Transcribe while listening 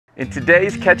In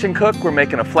today's Catch and Cook, we're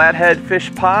making a flathead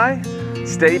fish pie.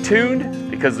 Stay tuned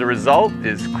because the result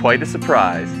is quite a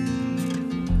surprise.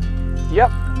 Yep,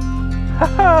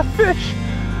 haha, fish.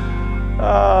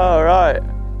 All right,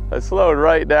 I slowed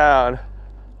right down.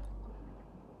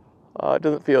 Oh, it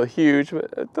doesn't feel huge,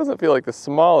 but it doesn't feel like the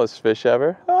smallest fish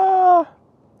ever.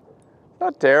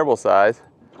 Not terrible size.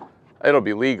 It'll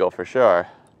be legal for sure.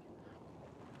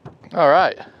 All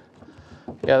right,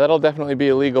 yeah, that'll definitely be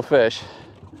a legal fish.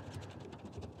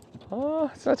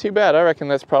 It's not too bad. I reckon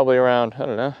that's probably around, I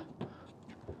don't know,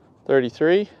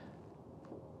 33,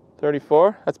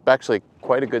 34. That's actually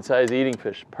quite a good size eating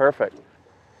fish. Perfect.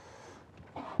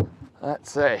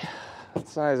 Let's see, what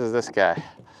size is this guy?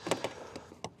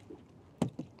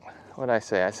 What did I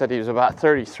say? I said he was about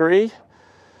 33,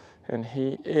 and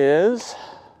he is,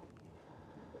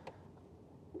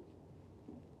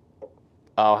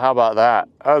 oh, how about that?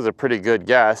 That was a pretty good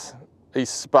guess. He's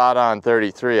spot on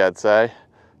 33, I'd say.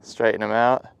 Straighten him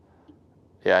out.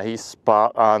 Yeah, he's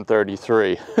spot on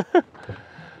 33.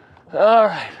 All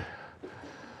right.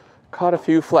 Caught a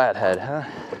few flathead, huh?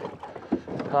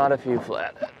 Caught a few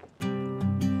flathead.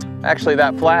 Actually,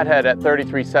 that flathead at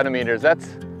 33 centimeters,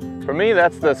 for me,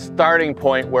 that's the starting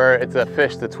point where it's a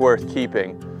fish that's worth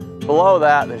keeping. Below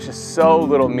that, there's just so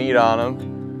little meat on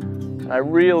them. I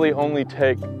really only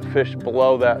take fish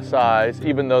below that size,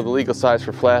 even though the legal size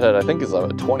for flathead, I think, is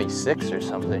like 26 or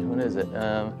something. What is it?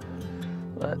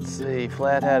 Let's see,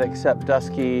 flathead except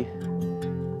dusky.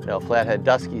 No, flathead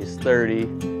dusky is 30.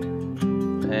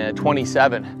 And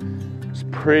 27. It's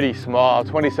pretty small,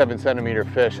 27 centimeter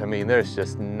fish. I mean, there's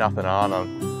just nothing on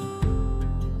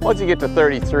them. Once you get to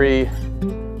 33,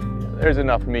 there's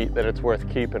enough meat that it's worth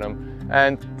keeping them.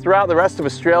 And throughout the rest of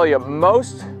Australia,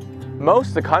 most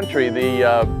of the country,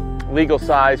 the legal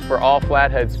size for all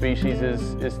flathead species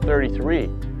is 33.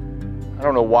 I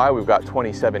don't know why we've got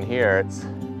 27 here. It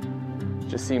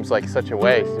just seems like such a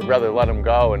waste. I'd rather let them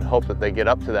go and hope that they get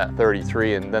up to that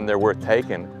 33 and then they're worth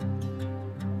taking.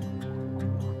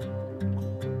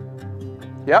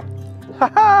 Yep.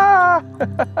 I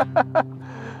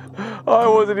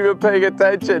wasn't even paying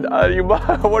attention. I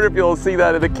wonder if you'll see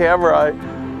that in the camera.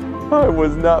 I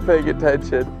was not paying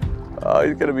attention. Oh,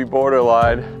 he's gonna be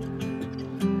borderline.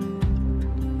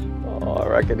 Oh, I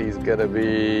reckon he's gonna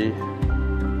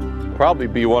probably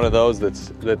be one of those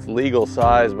that's legal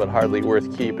size but hardly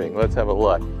worth keeping. Let's have a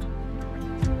look.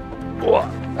 Whoa.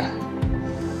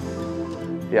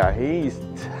 Yeah, he's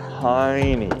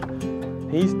tiny.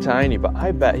 He's tiny, but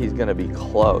I bet he's gonna be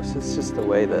close. It's just the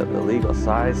way that the legal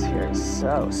size here is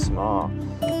so small.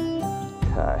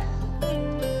 Okay.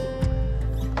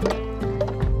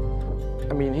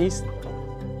 I mean, he's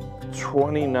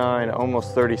 29,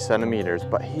 almost 30 centimeters,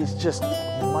 but he's just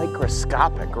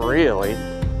microscopic, really.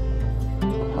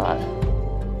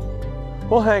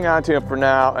 We'll hang on to him for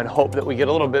now and hope that we get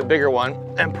a little bit bigger one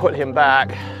and put him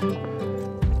back.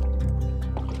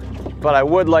 But I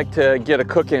would like to get a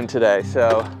cook in today,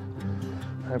 so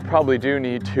I probably do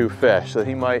need 2 fish. So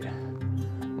he might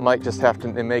just have to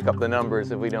make up the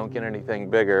numbers if we don't get anything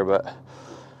bigger, but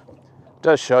it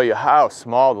does show you how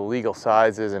small the legal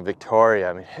size is in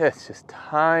Victoria. I mean, it's just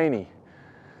tiny.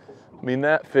 I mean,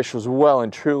 that fish was well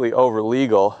and truly over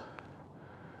legal.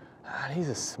 And he's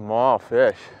a small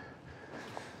fish.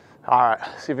 All right,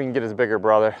 see if we can get his bigger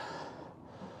brother.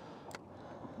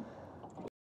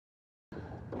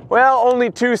 Well, only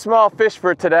 2 small fish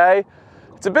for today.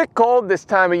 It's a bit cold this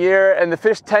time of year and the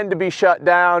fish tend to be shut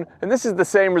down. And this is the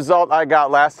same result I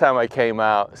got last time I came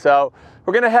out. So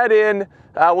we're gonna head in,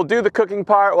 we'll do the cooking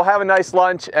part, we'll have a nice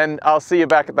lunch, and I'll see you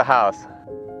back at the house.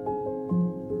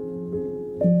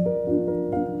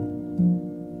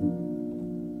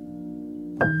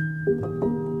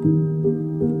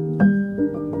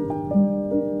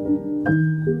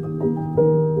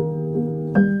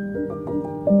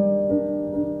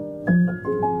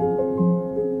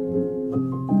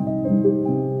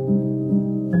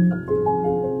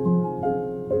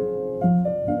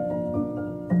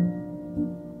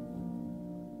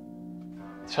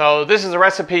 So this is a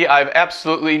recipe I've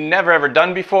absolutely never ever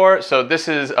done before. So this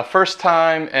is a first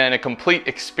time and a complete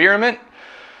experiment.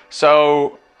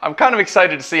 So I'm kind of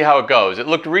excited to see how it goes. It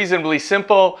looked reasonably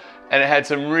simple and it had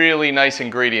some really nice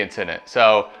ingredients in it.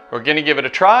 So we're gonna give it a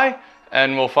try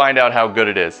and we'll find out how good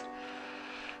it is.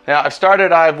 Now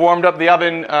I've warmed up the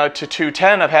oven to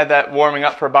 210. I've had that warming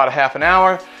up for about a half an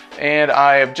hour, and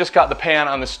I have just got the pan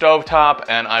on the stove top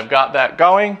and I've got that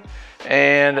going.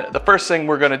 And the first thing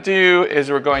we're going to do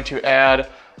is we're going to add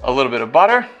a little bit of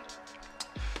butter.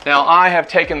 Now I have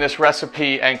taken this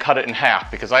recipe and cut it in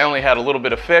half because I only had a little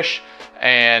bit of fish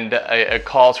and it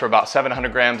calls for about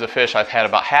 700 grams of fish. I've had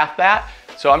about half that.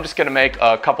 So I'm just gonna make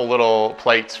a couple little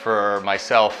plates for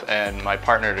myself and my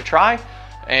partner to try,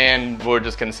 and we're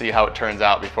just gonna see how it turns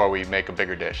out before we make a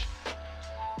bigger dish.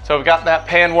 So we've got that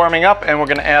pan warming up, and we're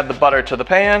gonna add the butter to the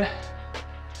pan.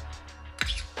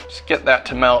 Just get that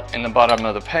to melt in the bottom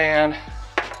of the pan.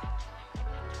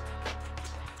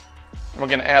 We're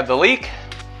gonna add the leek.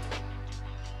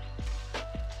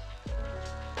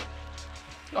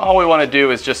 All we wanna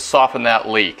do is just soften that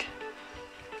leek.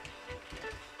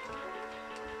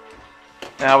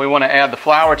 Now we want to add the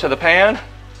flour to the pan.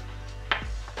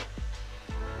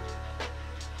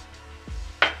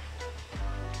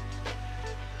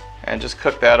 And just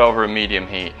cook that over a medium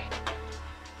heat.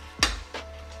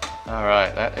 All right,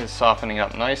 that is softening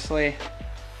up nicely.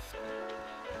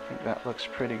 I think that looks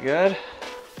pretty good.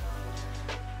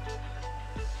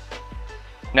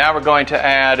 Now we're going to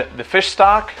add the fish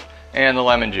stock and the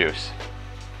lemon juice.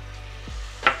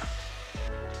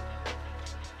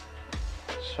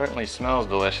 Certainly smells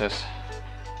delicious.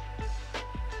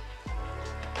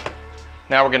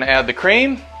 Now we're going to add the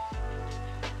cream.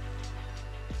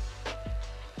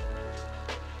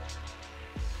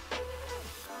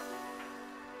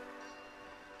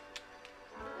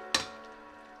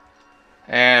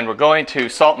 And we're going to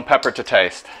salt and pepper to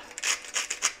taste.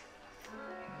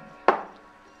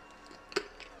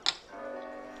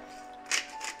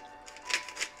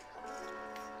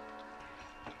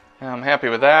 I'm happy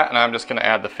with that, and I'm just going to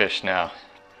add the fish now.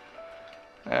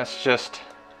 That's just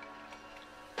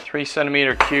 3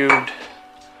 centimeter cubed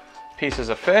pieces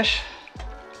of fish.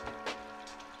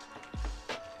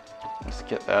 Let's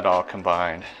get that all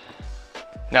combined.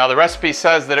 Now the recipe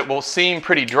says that it will seem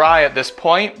pretty dry at this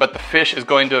point, but the fish is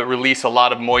going to release a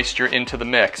lot of moisture into the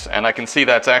mix, and I can see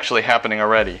that's actually happening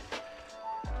already.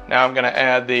 Now I'm going to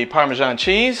add the Parmesan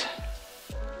cheese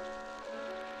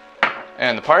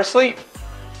and the parsley.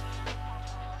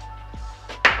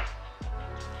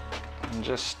 And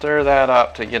just stir that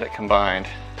up to get it combined.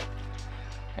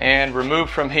 And remove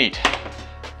from heat.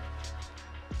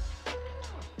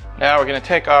 Now we're going to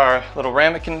take our little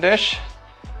ramekin dish,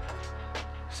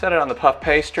 set it on the puff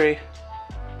pastry,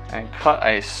 and cut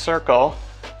a circle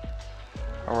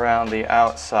around the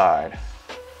outside,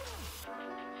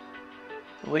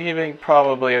 leaving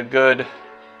probably a good,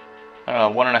 I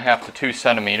don't know, 1.5 to 2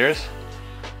 centimeters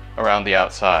around the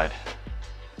outside.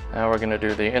 Now we're going to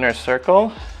do the inner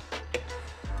circle.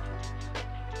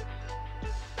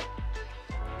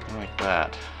 Like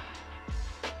that.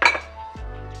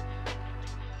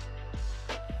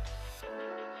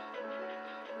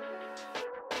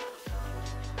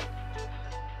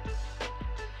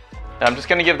 Now I'm just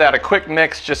going to give that a quick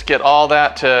mix, just get all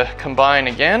that to combine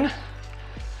again.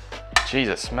 Geez,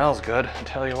 it smells good, I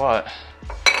tell you what.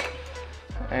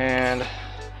 And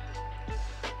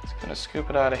just going to scoop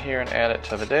it out of here and add it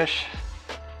to the dish.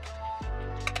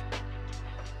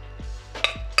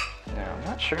 Now I'm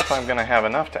not sure if I'm going to have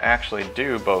enough to actually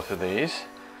do both of these,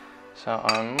 so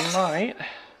I might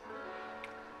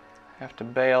have to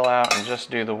bail out and just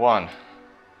do the one.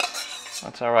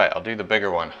 That's all right, I'll do the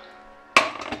bigger one.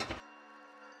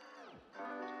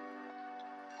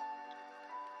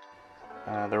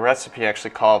 The recipe actually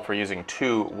called for using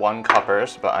 2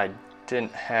 1-cuppers, but I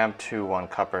didn't have 2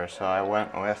 1-cuppers, so I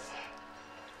went with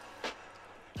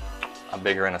a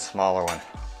bigger and a smaller one.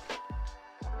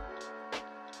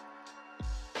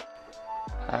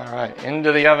 All right,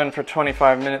 into the oven for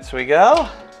 25 minutes we go.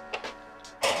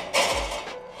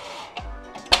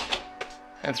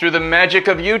 And through the magic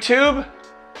of YouTube,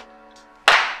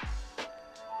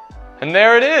 and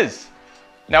there it is.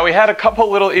 Now we had a couple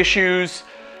little issues.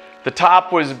 The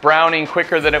top was browning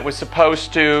quicker than it was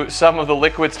supposed to. Some of the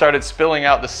liquid started spilling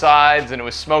out the sides and it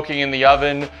was smoking in the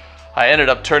oven. I ended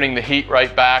up turning the heat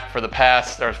right back for the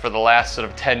last sort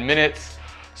of 10 minutes.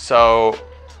 So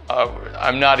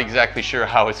I'm not exactly sure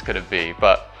how it's gonna be,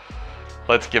 but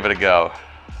let's give it a go.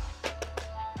 The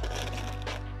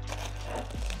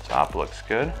top looks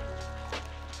good.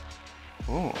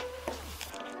 Ooh.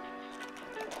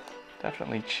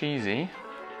 Definitely cheesy.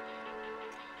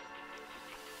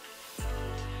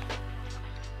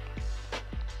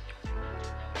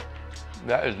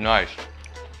 That is nice.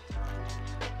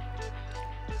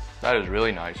 That is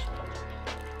really nice.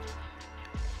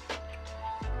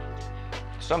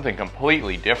 Something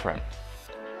completely different.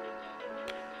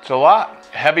 It's a lot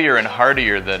heavier and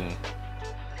heartier than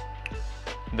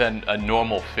a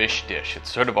normal fish dish.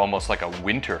 It's sort of almost like a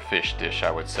winter fish dish,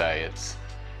 I would say.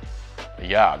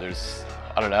 Yeah, I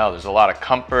don't know, there's a lot of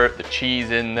comfort, the cheese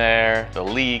in there, the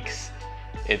leeks.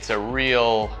 It's a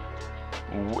real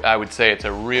I would say it's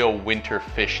a real winter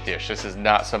fish dish. This is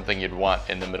not something you'd want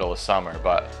in the middle of summer,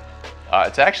 but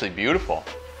it's actually beautiful.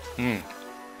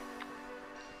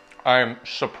 I'm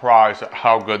surprised at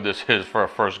how good this is for a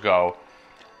first go.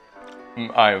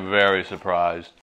 I am very surprised.